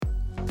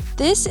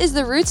This is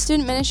the Roots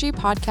Student Ministry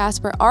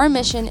podcast, where our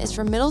mission is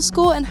for middle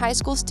school and high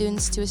school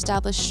students to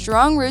establish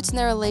strong roots in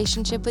their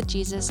relationship with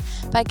Jesus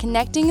by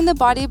connecting in the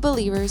body of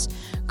believers,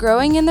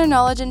 growing in their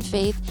knowledge and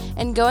faith,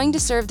 and going to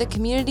serve the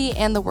community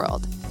and the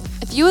world.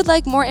 If you would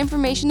like more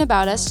information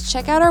about us,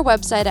 check out our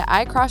website at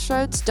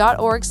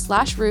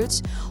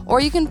icrossroads.org/roots,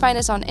 or you can find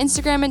us on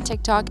Instagram and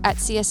TikTok at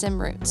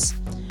CSM Roots.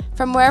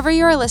 From wherever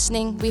you are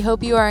listening, we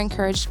hope you are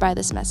encouraged by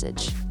this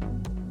message.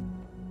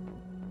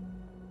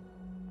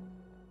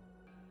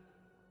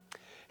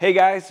 Hey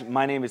guys,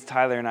 my name is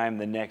Tyler and I'm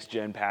the next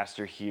gen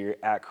pastor here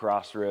at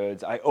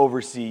Crossroads. I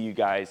oversee you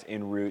guys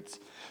in Roots.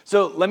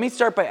 So let me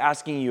start by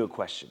asking you a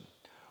question.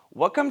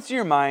 What comes to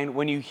your mind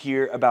when you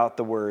hear about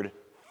the word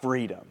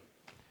freedom?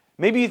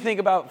 Maybe you think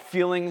about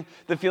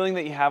the feeling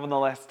that you have on the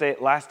last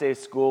day of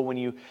school when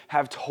you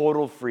have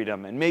total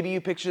freedom. And maybe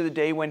you picture the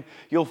day when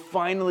you'll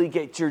finally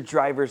get your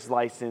driver's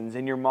license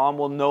and your mom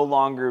will no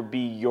longer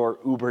be your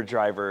Uber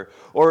driver.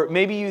 Or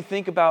maybe you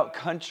think about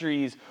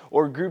countries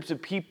or groups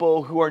of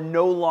people who are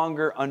no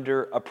longer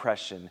under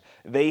oppression.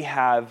 They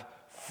have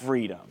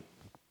freedom.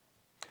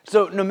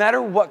 So no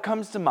matter what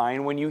comes to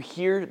mind when you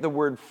hear the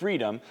word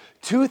freedom,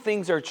 two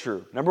things are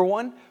true. Number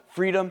one,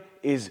 freedom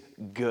is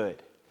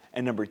good.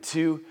 And number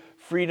two,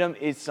 freedom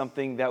is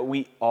something that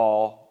we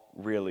all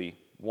really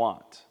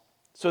want.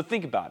 So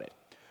think about it.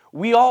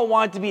 We all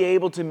want to be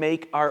able to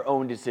make our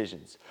own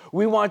decisions.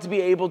 We want to be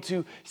able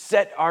to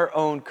set our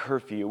own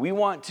curfew. We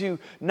want to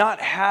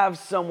not have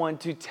someone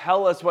to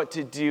tell us what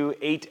to do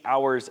 8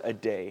 hours a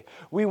day.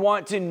 We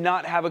want to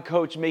not have a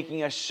coach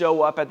making us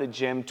show up at the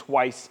gym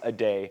twice a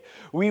day.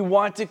 We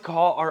want to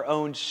call our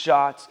own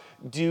shots,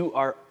 do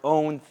our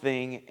own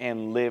thing,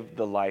 and live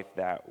the life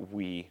that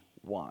we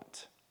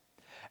want.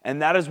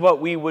 And that is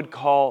what we would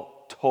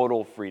call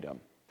total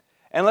freedom.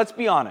 And let's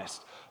be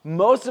honest,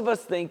 most of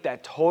us think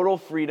that total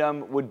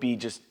freedom would be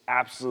just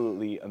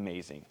absolutely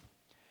amazing.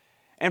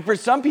 And for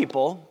some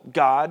people,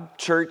 God,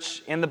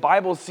 church, and the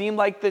Bible seem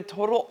like the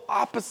total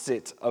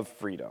opposite of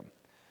freedom.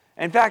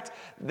 In fact,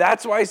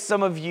 that's why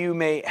some of you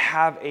may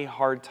have a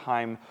hard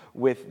time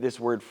with this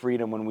word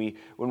freedom when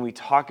we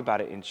talk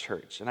about it in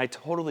church. And I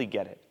totally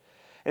get it.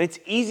 And it's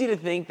easy to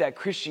think that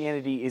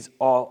Christianity is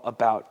all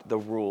about the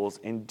rules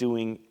and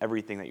doing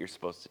everything that you're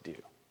supposed to do.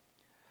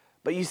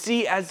 But you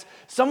see, as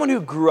someone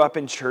who grew up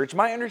in church,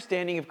 my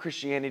understanding of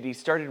Christianity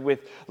started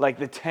with like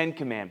the 10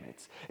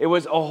 Commandments. It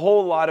was a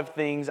whole lot of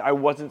things I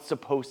wasn't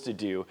supposed to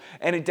do,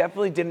 and it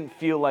definitely didn't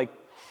feel like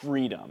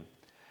freedom.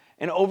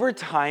 And over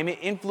time, it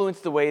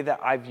influenced the way that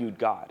I viewed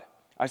God.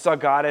 I saw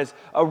God as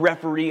a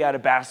referee at a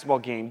basketball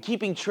game,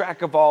 keeping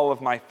track of all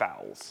of my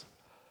fouls.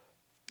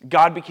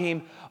 God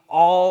became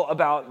all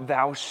about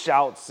thou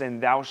shalts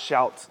and thou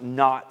shalt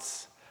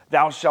nots.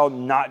 Thou shalt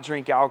not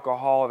drink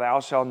alcohol. Thou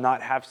shalt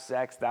not have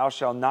sex. Thou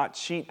shalt not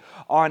cheat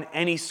on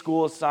any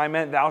school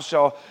assignment. Thou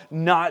shalt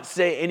not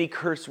say any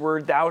curse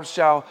word. Thou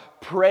shalt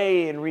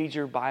pray and read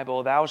your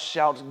Bible. Thou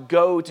shalt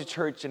go to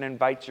church and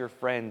invite your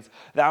friends.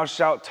 Thou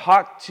shalt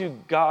talk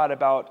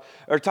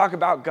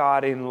about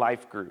God in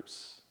life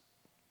groups.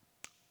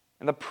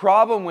 And the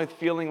problem with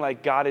feeling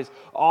like God is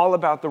all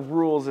about the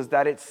rules is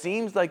that it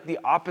seems like the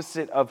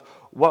opposite of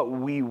what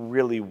we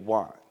really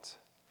want.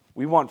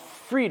 We want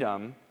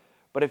freedom,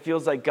 but it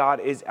feels like God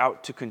is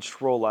out to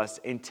control us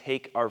and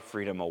take our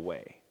freedom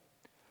away.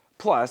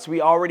 Plus,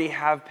 we already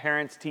have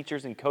parents,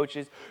 teachers, and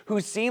coaches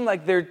who seem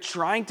like they're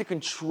trying to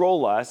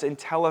control us and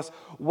tell us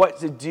what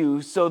to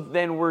do, so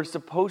then we're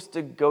supposed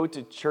to go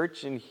to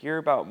church and hear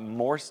about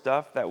more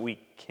stuff that we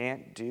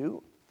can't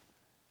do.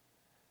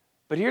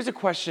 But here's a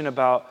question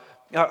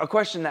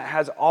that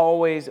has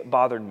always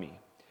bothered me.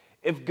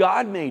 If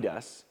God made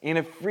us, and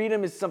if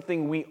freedom is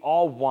something we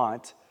all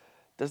want,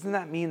 doesn't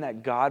that mean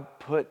that God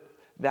put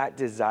that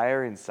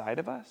desire inside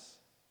of us?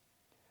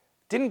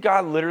 Didn't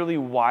God literally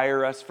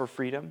wire us for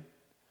freedom?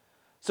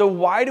 So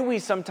why do we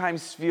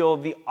sometimes feel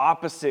the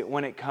opposite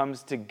when it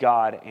comes to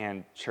God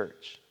and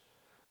church?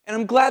 And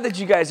I'm glad that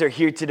you guys are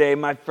here today,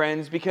 my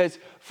friends, because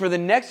for the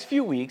next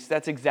few weeks,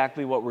 that's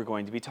exactly what we're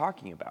going to be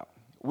talking about.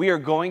 We are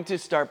going to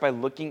start by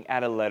looking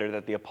at a letter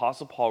that the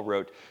Apostle Paul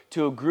wrote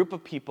to a group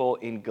of people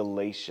in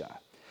Galatia.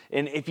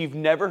 And if you've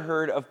never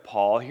heard of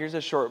Paul, here's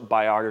a short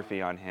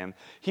biography on him.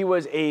 He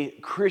was a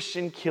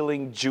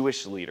Christian-killing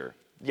Jewish leader.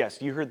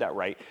 Yes, you heard that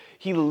right.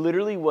 He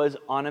literally was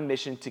on a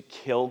mission to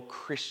kill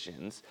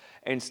Christians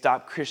and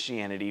stop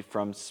Christianity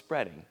from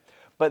spreading.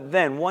 But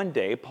then one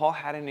day, Paul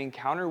had an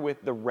encounter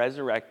with the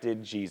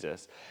resurrected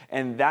Jesus,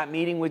 and that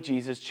meeting with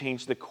Jesus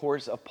changed the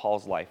course of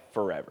Paul's life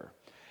forever.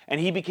 And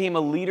he became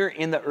a leader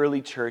in the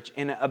early church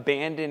and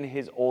abandoned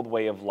his old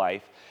way of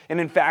life. And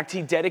in fact,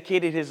 he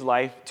dedicated his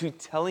life to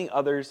telling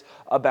others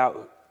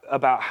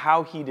about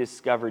how he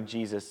discovered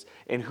Jesus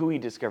and who he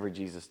discovered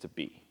Jesus to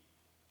be.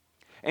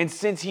 And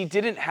since he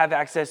didn't have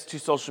access to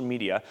social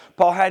media,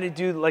 Paul had to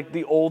do like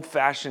the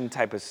old-fashioned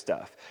type of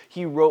stuff.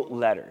 He wrote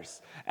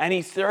letters. And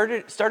he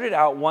started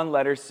out one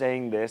letter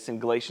saying this in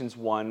Galatians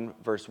 1,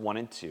 verse 1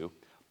 and 2.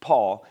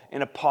 Paul,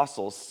 an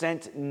apostle,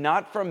 sent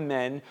not from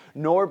men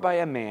nor by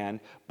a man,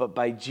 but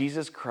by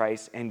Jesus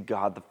Christ and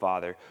God the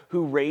Father,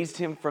 who raised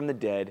him from the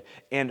dead,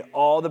 and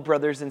all the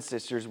brothers and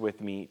sisters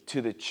with me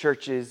to the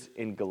churches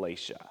in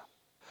Galatia.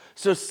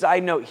 So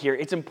side note here,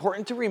 it's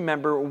important to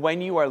remember when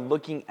you are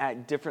looking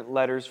at different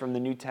letters from the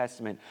New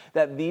Testament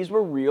that these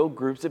were real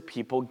groups of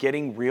people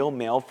getting real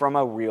mail from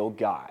a real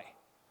guy.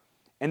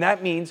 And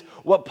that means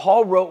what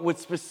Paul wrote was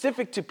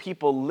specific to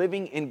people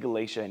living in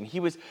Galatia, and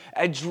he was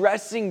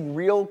addressing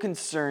real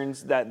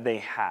concerns that they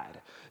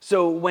had.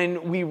 So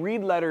when we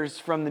read letters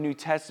from the New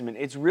Testament,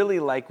 it's really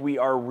like we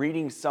are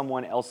reading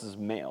someone else's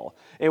mail.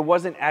 It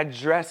wasn't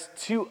addressed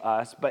to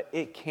us, but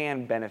it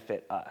can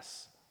benefit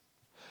us.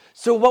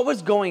 So what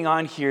was going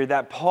on here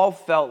that Paul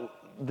felt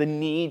the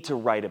need to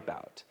write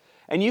about?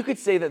 And you could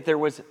say that there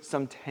was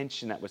some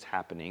tension that was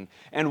happening.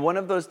 And one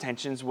of those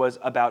tensions was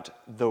about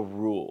the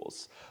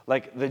rules,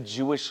 like the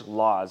Jewish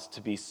laws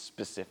to be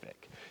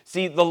specific.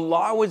 See, the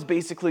law was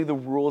basically the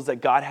rules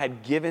that God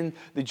had given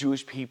the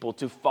Jewish people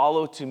to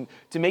follow to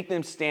make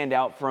them stand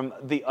out from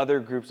the other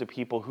groups of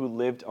people who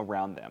lived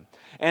around them.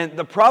 And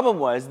the problem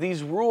was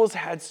these rules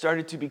had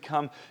started to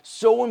become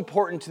so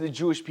important to the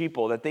Jewish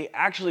people that they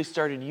actually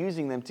started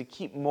using them to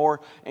keep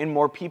more and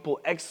more people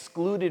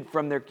excluded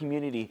from their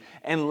community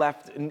and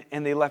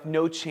they left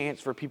no chance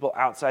for people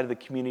outside of the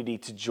community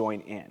to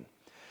join in.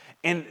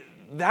 And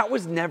that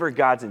was never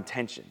God's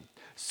intention.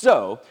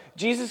 So,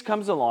 Jesus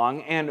comes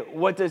along, and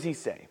what does he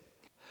say?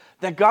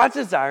 That God's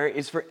desire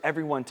is for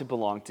everyone to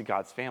belong to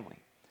God's family.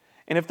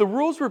 And if the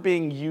rules were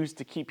being used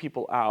to keep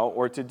people out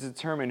or to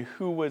determine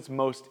who was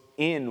most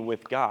in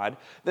with God,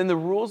 then the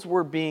rules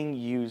were being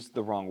used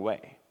the wrong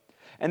way.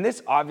 And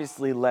this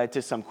obviously led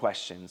to some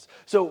questions.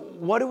 So,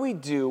 what do we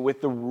do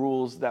with the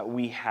rules that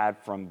we had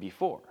from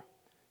before?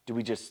 Do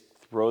we just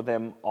throw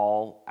them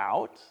all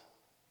out?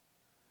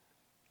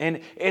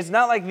 And it's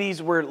not like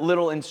these were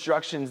little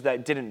instructions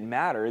that didn't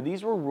matter.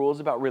 These were rules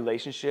about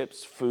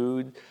relationships,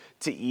 food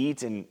to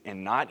eat and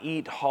not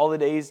eat,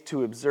 holidays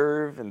to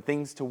observe and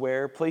things to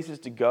wear, places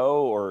to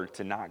go or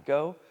to not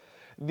go.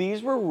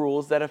 These were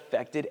rules that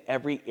affected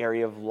every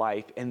area of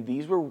life. And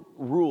these were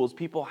rules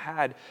people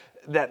had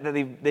that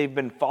they've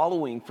been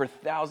following for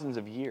thousands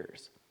of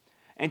years.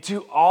 And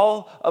to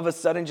all of a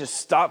sudden just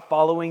stop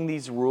following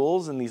these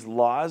rules and these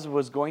laws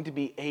was going to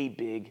be a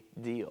big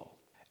deal.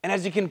 And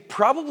as you can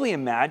probably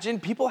imagine,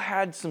 people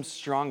had some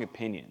strong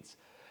opinions.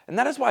 And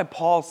that is why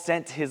Paul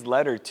sent his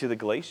letter to the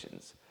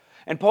Galatians.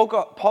 And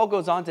Paul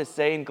goes on to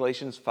say in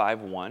Galatians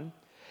 5:1,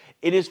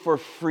 "It is for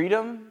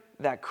freedom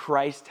that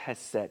Christ has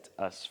set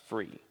us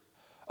free."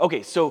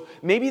 Okay, so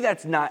maybe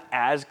that's not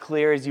as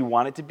clear as you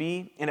want it to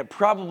be, and it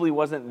probably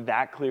wasn't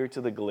that clear to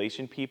the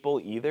Galatian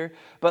people either,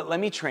 but let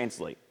me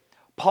translate.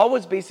 Paul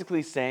was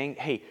basically saying,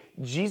 hey,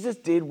 Jesus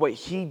did what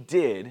he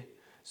did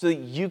so that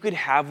you could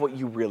have what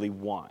you really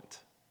want,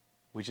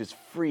 which is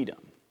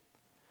freedom.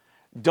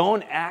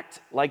 Don't act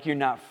like you're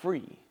not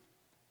free.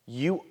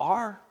 You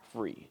are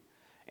free.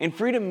 And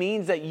freedom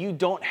means that you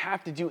don't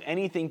have to do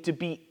anything to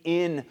be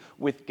in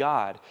with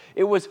God.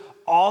 It was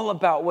all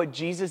about what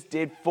Jesus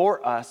did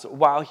for us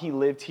while he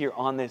lived here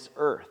on this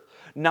earth,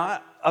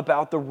 not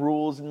about the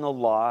rules and the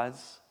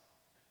laws.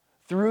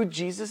 Through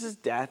Jesus'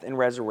 death and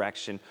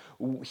resurrection,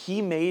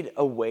 he made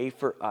a way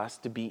for us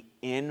to be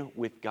in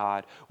with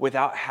God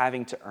without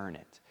having to earn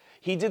it.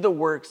 He did the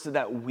work so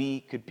that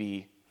we could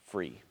be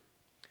free.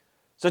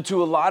 So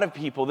to a lot of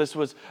people, this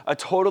was a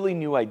totally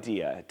new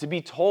idea. To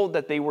be told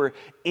that they were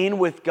in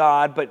with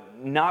God, but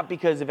not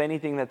because of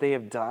anything that they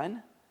have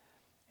done,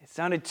 it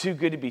sounded too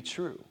good to be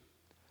true.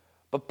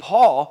 But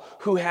Paul,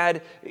 who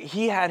had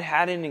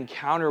an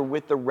encounter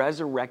with the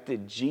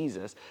resurrected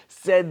Jesus,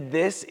 said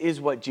this is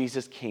what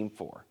Jesus came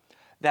for,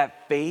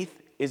 that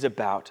faith is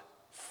about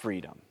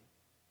freedom.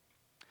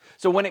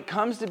 So when it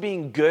comes to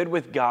being good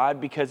with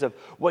God because of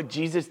what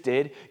Jesus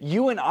did,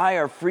 you and I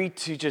are free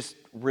to just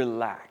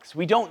relax.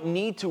 We don't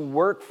need to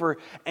work for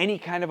any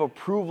kind of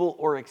approval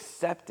or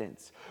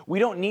acceptance. We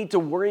don't need to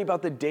worry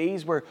about the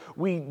days where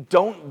we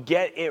don't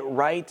get it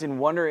right and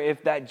wonder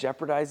if that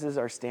jeopardizes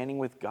our standing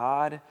with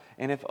God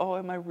and if,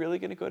 am I really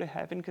going to go to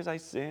heaven because I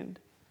sinned?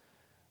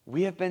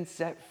 We have been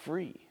set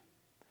free.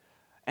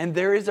 And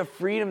there is a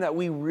freedom that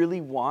we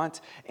really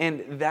want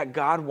and that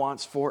God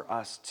wants for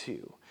us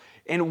too.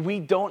 And we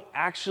don't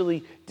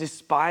actually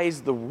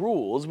despise the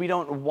rules. We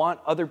don't want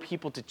other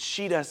people to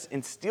cheat us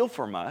and steal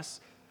from us.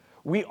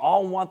 We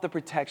all want the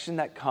protection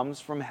that comes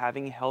from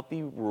having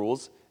healthy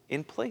rules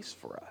in place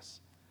for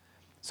us.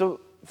 So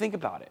think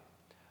about it.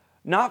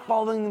 Not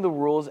following the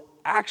rules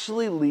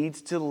actually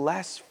leads to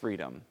less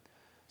freedom.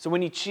 So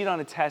when you cheat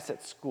on a test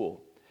at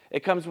school,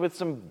 it comes with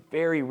some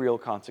very real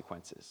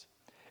consequences.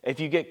 If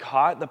you get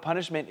caught, the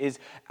punishment is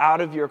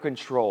out of your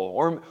control.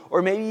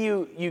 Or maybe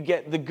you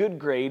get the good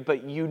grade,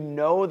 but you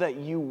know that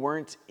you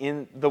weren't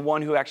in the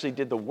one who actually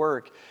did the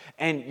work,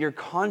 and your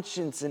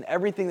conscience and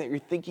everything that you're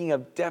thinking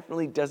of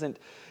definitely doesn't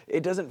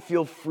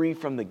feel free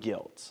from the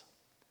guilt.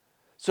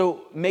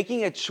 So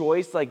making a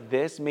choice like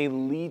this may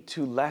lead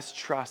to less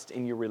trust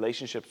in your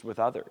relationships with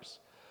others.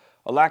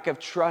 A lack of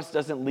trust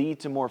doesn't lead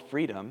to more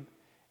freedom.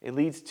 It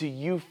leads to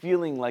you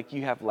feeling like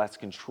you have less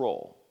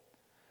control.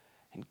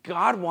 And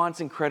God wants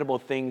incredible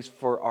things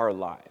for our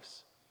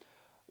lives.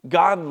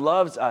 God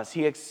loves us,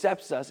 He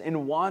accepts us,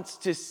 and wants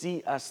to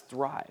see us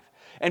thrive.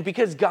 And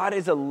because God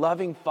is a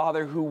loving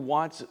Father who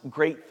wants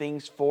great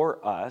things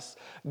for us,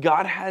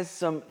 God has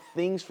some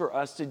things for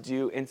us to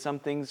do and some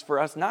things for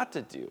us not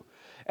to do.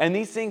 And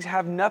these things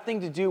have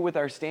nothing to do with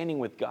our standing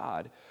with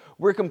God.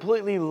 We're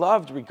completely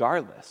loved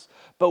regardless.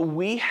 But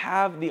we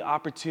have the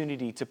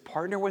opportunity to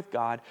partner with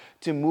God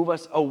to move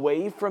us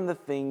away from the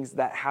things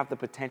that have the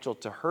potential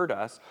to hurt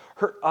us,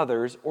 hurt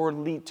others, or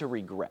lead to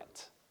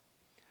regret.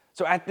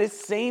 So at this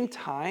same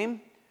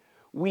time,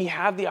 we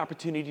have the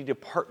opportunity to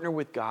partner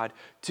with God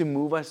to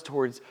move us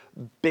towards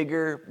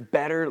bigger,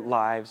 better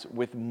lives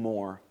with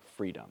more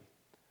freedom.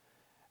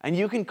 And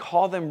you can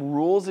call them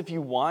rules if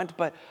you want,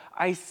 but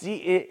I see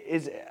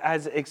it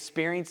as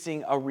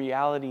experiencing a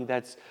reality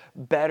that's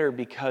better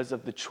because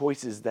of the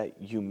choices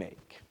that you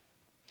make.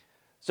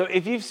 So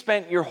if you've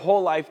spent your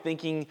whole life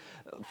thinking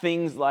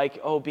things like,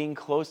 oh, being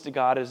close to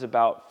God is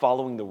about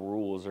following the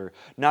rules, or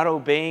not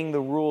obeying the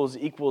rules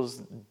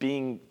equals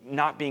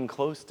not being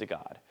close to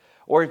God,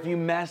 or if you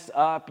mess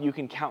up, you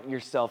can count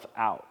yourself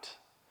out.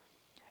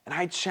 And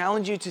I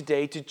challenge you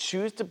today to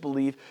choose to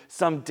believe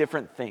some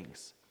different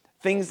things.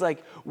 Things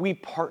like we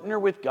partner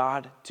with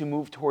God to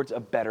move towards a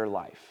better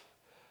life.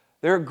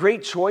 There are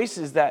great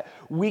choices that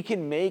we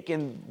can make,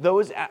 and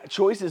those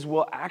choices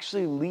will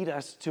actually lead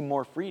us to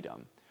more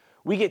freedom.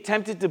 We get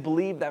tempted to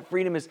believe that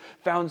freedom is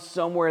found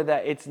somewhere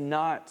that it's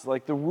not.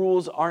 Like the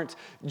rules aren't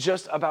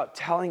just about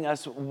telling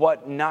us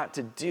what not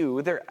to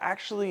do. They're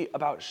actually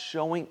about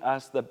showing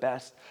us the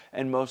best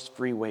and most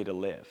free way to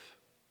live.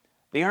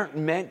 They aren't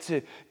meant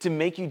to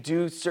make you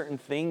do certain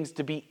things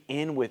to be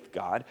in with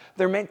God.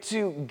 They're meant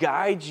to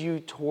guide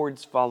you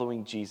towards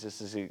following Jesus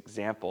as an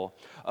example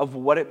of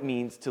what it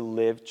means to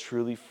live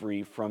truly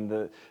free from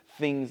the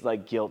things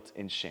like guilt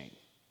and shame.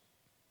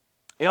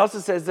 It also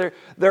says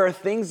there are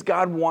things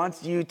God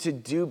wants you to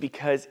do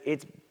because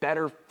it's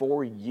better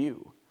for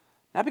you.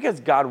 Not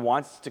because God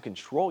wants to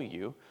control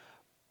you,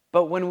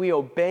 but when we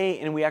obey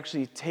and we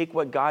actually take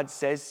what God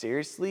says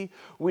seriously,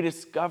 we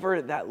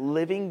discover that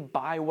living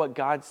by what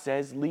God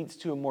says leads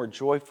to a more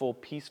joyful,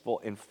 peaceful,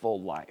 and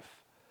full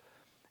life.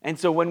 And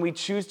so when we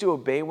choose to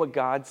obey what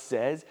God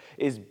says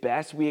is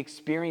best, we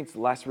experience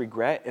less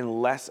regret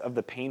and less of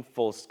the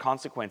painful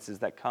consequences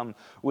that come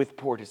with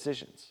poor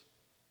decisions.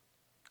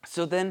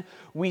 So then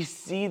we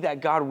see that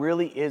God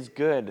really is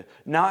good,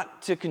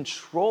 not to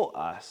control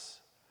us.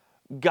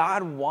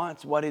 God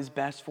wants what is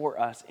best for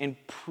us and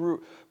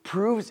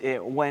proves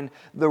it when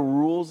the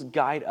rules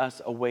guide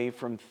us away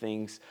from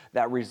things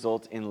that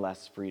result in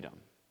less freedom.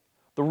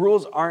 The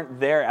rules aren't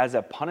there as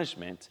a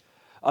punishment,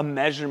 a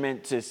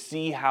measurement to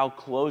see how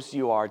close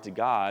you are to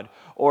God,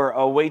 or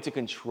a way to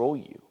control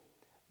you.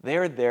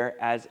 They're there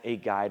as a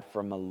guide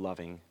from a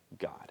loving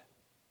God.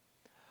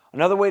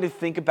 Another way to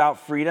think about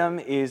freedom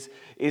is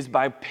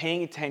by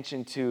paying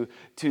attention to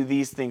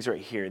these things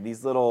right here,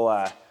 these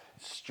little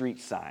street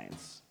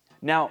signs.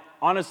 Now,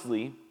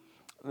 honestly,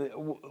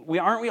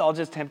 aren't we all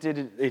just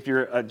tempted, if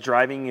you're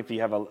driving, if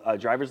you have a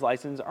driver's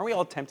license, aren't we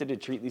all tempted to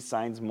treat these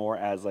signs more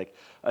as like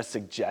a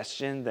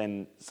suggestion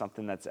than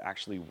something that's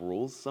actually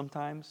rules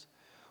sometimes?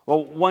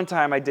 Well, one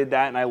time I did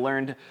that and I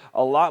learned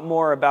a lot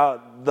more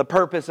about the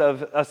purpose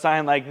of a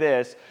sign like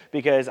this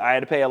because I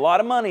had to pay a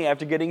lot of money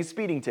after getting a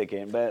speeding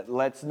ticket, but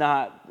that's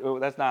not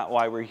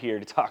why we're here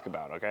to talk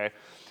about, okay?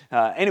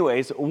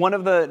 Anyways, one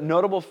of the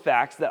notable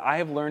facts that I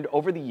have learned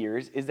over the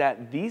years is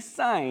that these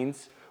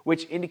signs,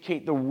 which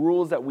indicate the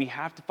rules that we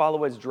have to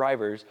follow as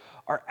drivers,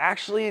 are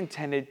actually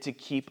intended to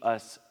keep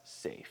us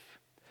safe.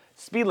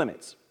 Speed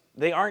limits,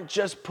 they aren't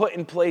just put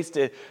in place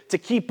to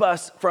keep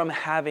us from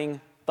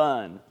having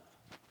fun.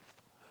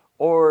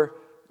 Or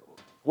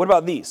what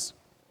about these?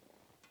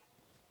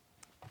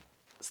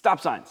 Stop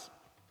signs.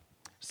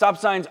 Stop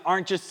signs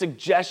aren't just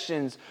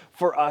suggestions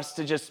for us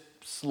to just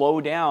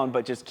slow down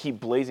but just keep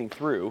blazing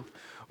through.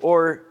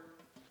 Or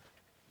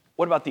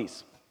what about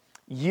these?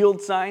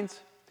 Yield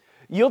signs.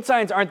 Yield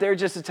signs aren't there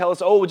just to tell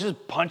us, oh, we'll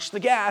just punch the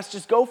gas,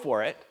 just go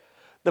for it.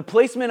 The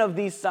placement of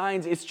these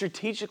signs is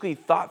strategically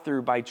thought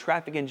through by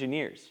traffic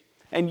engineers.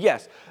 And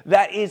yes,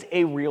 that is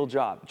a real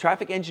job.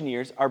 Traffic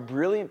engineers are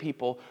brilliant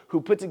people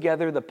who put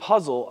together the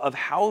puzzle of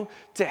how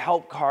to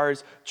help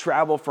cars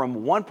travel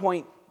from one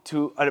point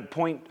to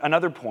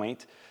another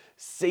point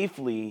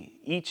safely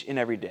each and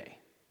every day.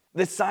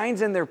 The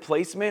signs and their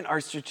placement are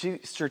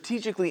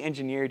strategically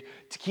engineered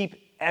to keep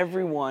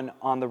everyone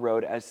on the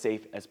road as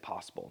safe as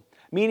possible.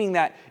 Meaning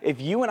that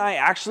if you and I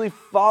actually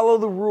follow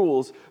the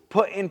rules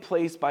put in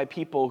place by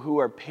people who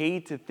are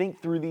paid to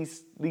think through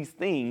these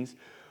things,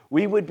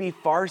 we would be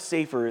far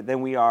safer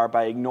than we are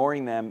by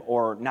ignoring them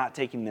or not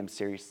taking them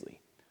seriously.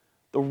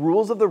 The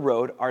rules of the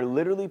road are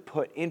literally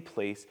put in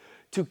place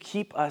to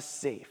keep us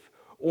safe.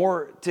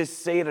 Or to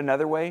say it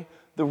another way,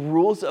 the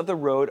rules of the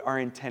road are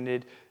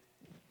intended,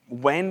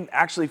 when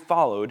actually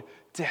followed,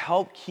 to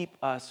help keep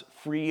us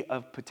free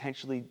of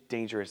potentially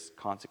dangerous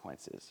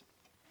consequences.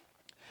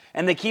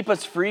 And they keep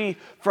us free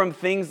from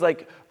things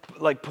like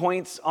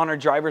points on our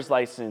driver's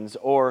license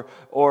or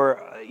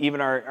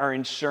even our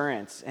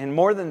insurance. And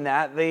more than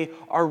that, they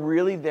are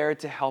really there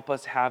to help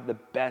us have the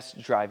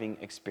best driving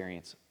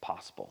experience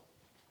possible.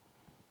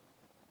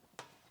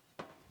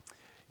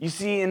 You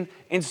see,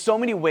 in so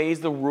many ways,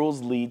 the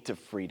rules lead to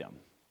freedom.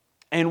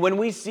 And when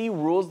we see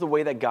rules the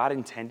way that God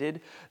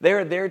intended, they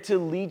are there to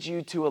lead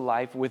you to a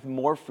life with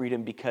more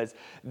freedom because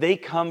they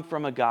come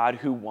from a God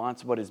who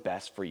wants what is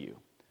best for you.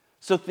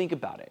 So think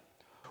about it.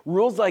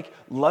 Rules like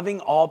loving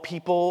all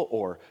people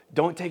or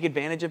don't take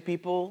advantage of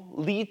people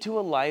lead to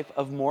a life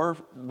of more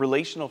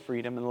relational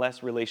freedom and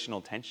less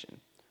relational tension.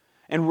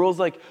 And rules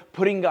like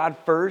putting God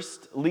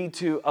first lead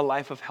to a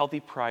life of healthy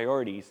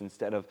priorities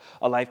instead of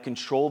a life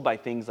controlled by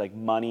things like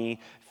money,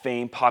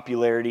 fame,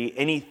 popularity,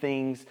 any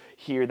things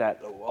here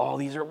that, oh,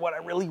 these are what I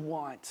really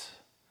want.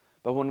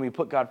 But when we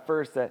put God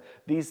first, that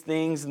these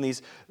things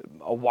and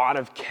a wad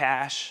of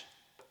cash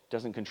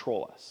doesn't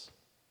control us.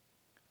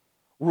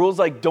 Rules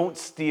like don't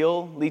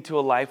steal lead to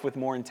a life with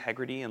more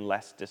integrity and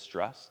less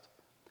distrust.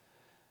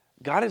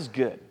 God is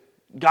good.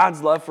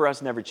 God's love for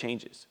us never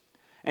changes.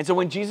 And so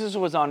when Jesus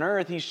was on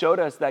earth, he showed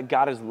us that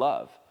God is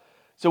love.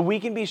 So we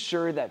can be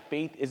sure that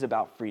faith is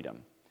about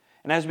freedom.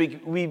 And as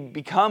we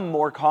become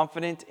more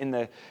confident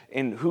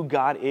in who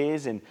God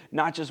is and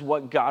not just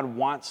what God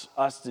wants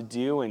us to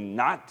do and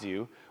not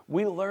do,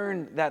 we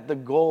learn that the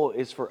goal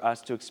is for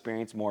us to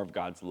experience more of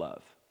God's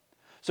love.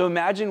 So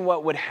imagine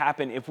what would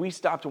happen if we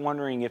stopped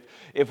wondering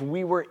if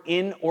we were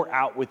in or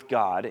out with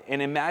God,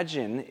 and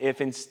imagine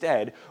if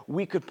instead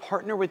we could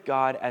partner with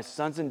God as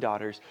sons and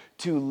daughters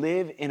to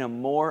live in a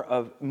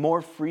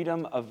more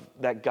freedom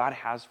that God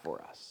has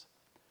for us.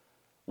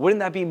 Wouldn't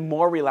that be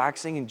more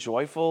relaxing and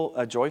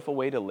a joyful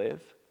way to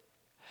live?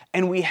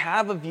 And we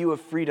have a view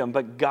of freedom,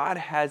 but God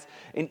has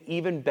an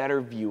even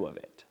better view of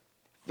it.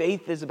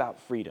 Faith is about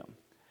freedom.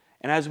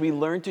 And as we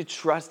learn to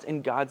trust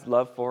in God's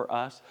love for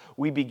us,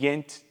 we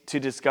begin to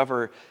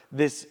discover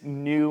this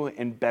new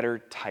and better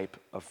type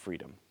of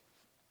freedom.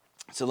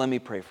 So let me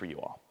pray for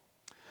you all.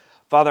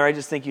 Father, I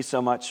just thank you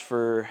so much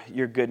for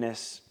your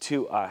goodness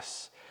to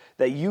us,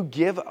 that you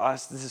give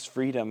us this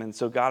freedom. And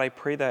so God, I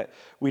pray that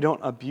we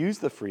don't abuse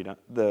the freedom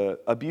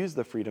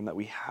that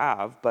we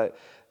have, but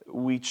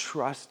we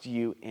trust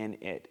you in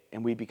it,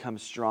 and we become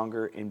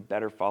stronger and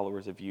better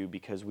followers of you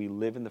because we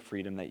live in the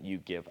freedom that you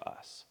give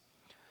us.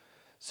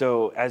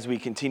 So as we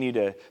continue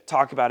to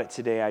talk about it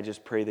today, I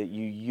just pray that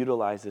you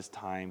utilize this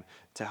time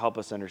to help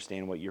us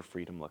understand what your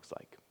freedom looks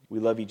like. We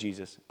love you,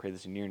 Jesus. Pray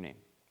this in your name.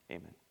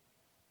 Amen.